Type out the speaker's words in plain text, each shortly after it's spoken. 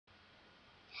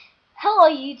Hello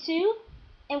YouTube,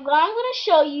 and what I'm going to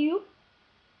show you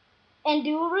and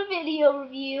do a video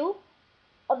review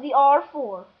of the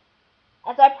R4,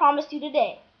 as I promised you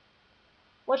today.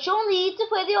 What you'll need to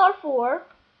play the R4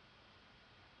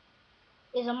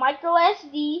 is a micro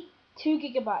SD 2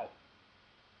 GB.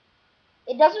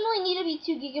 It doesn't really need to be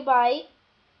 2 GB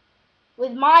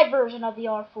with my version of the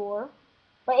R4,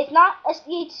 but it's not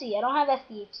SDHC. I don't have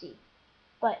SDHC,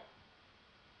 but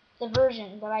the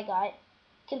version that I got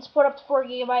can support up to 4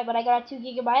 GB, but I got a 2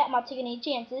 GB. I'm not taking any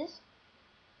chances.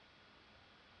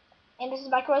 And this is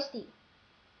micro SD,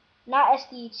 not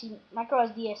SDHC. Micro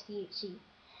SD SDHC.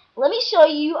 Let me show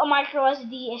you a micro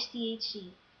SD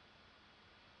SDHC.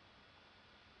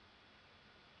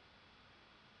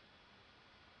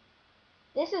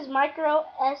 This is micro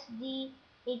SDHC.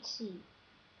 It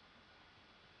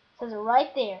says it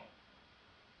right there.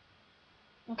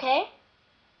 Okay?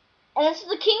 And this is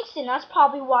the Kingston. That's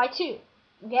probably why too.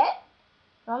 Okay?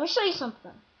 Now let me show you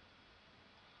something.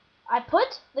 I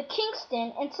put the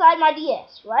Kingston inside my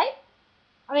DS, right?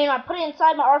 I put it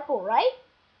inside my R4, right?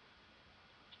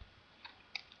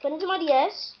 Put it into my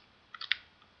DS.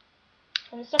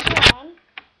 Turn the sucker on.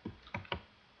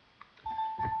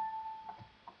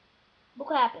 Look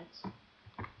what happens.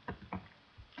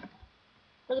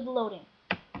 Look at the loading.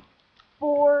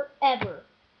 Forever.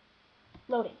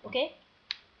 Loading, okay?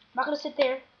 I'm not gonna sit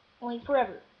there and wait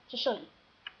forever to show you.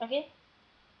 Okay?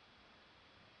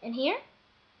 And here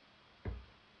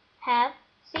have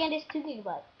SanDisk 2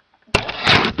 GB. Okay?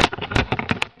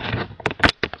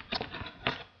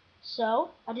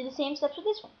 So I'll do the same steps with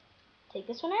this one. Take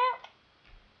this one out.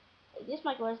 Take this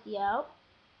micro SD out.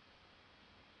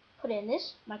 Put in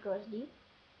this micro SD.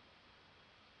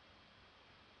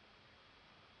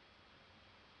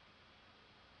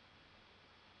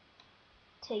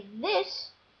 Take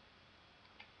this.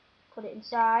 Put it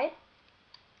inside.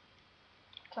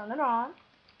 Turn it on.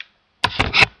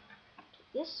 Take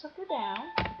this sucker down.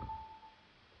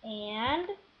 And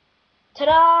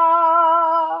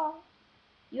ta-da!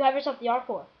 You have yourself the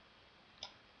R4.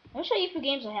 Let me show you a few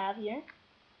games I have here.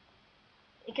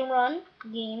 It can run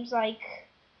games like,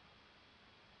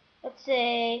 let's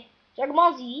say, Dragon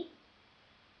Ball Z,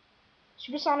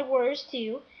 Supersonic Warriors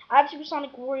 2. I have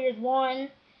Supersonic Warriors 1,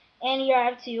 and here I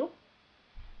have 2.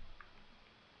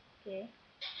 Okay.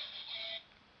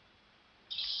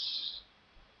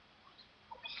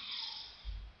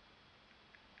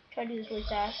 Try to do this really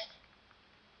fast.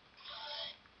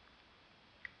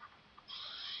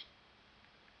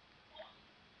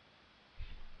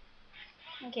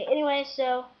 Okay, anyway,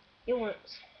 so it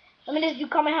works. Let me just do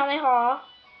Kamehameha.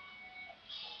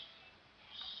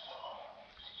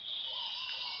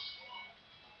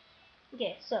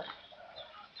 Okay, so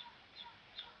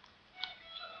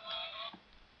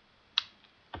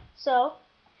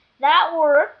that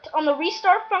worked. On the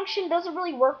restart function, doesn't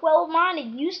really work well with mine. It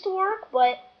used to work,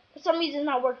 but for some reason it's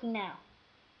not working now.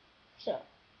 So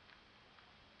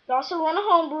you also run a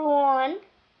homebrew on.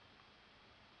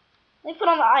 Let me put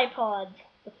on the iPod,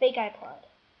 the fake iPod.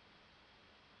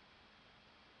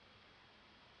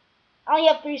 I only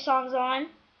have 3 songs on.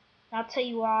 I'll tell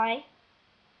you why.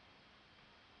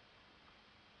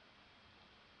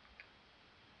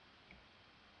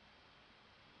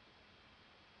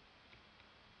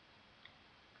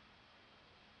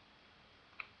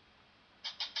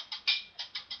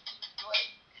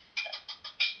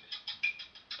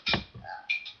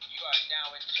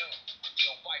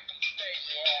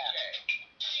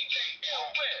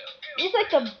 This is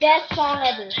like the best song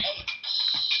ever.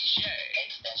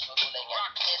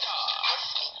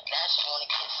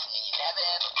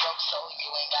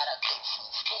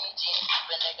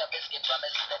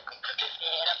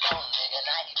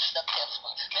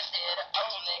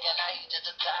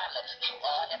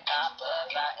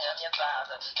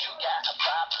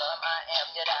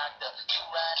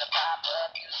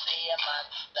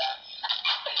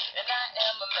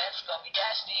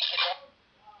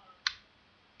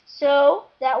 So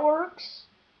that works,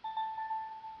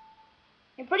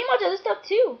 and pretty much other stuff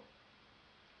too.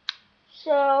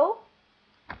 So,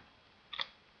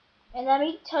 and let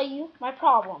me tell you my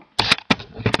problem.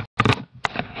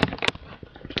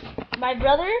 My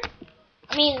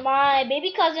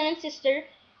baby cousin and sister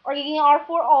are getting an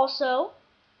R4 also.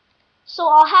 So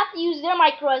I'll have to use their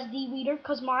micro SD reader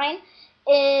because mine,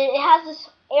 it has this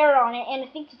error on it and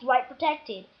it thinks it's write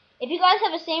protected. If you guys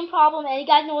have the same problem and you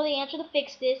guys know the answer to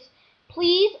fix this,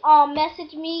 please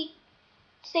message me,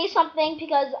 say something,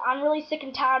 because I'm really sick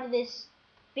and tired of this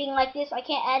being like this. I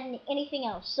can't add anything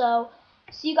else. So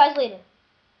see you guys later.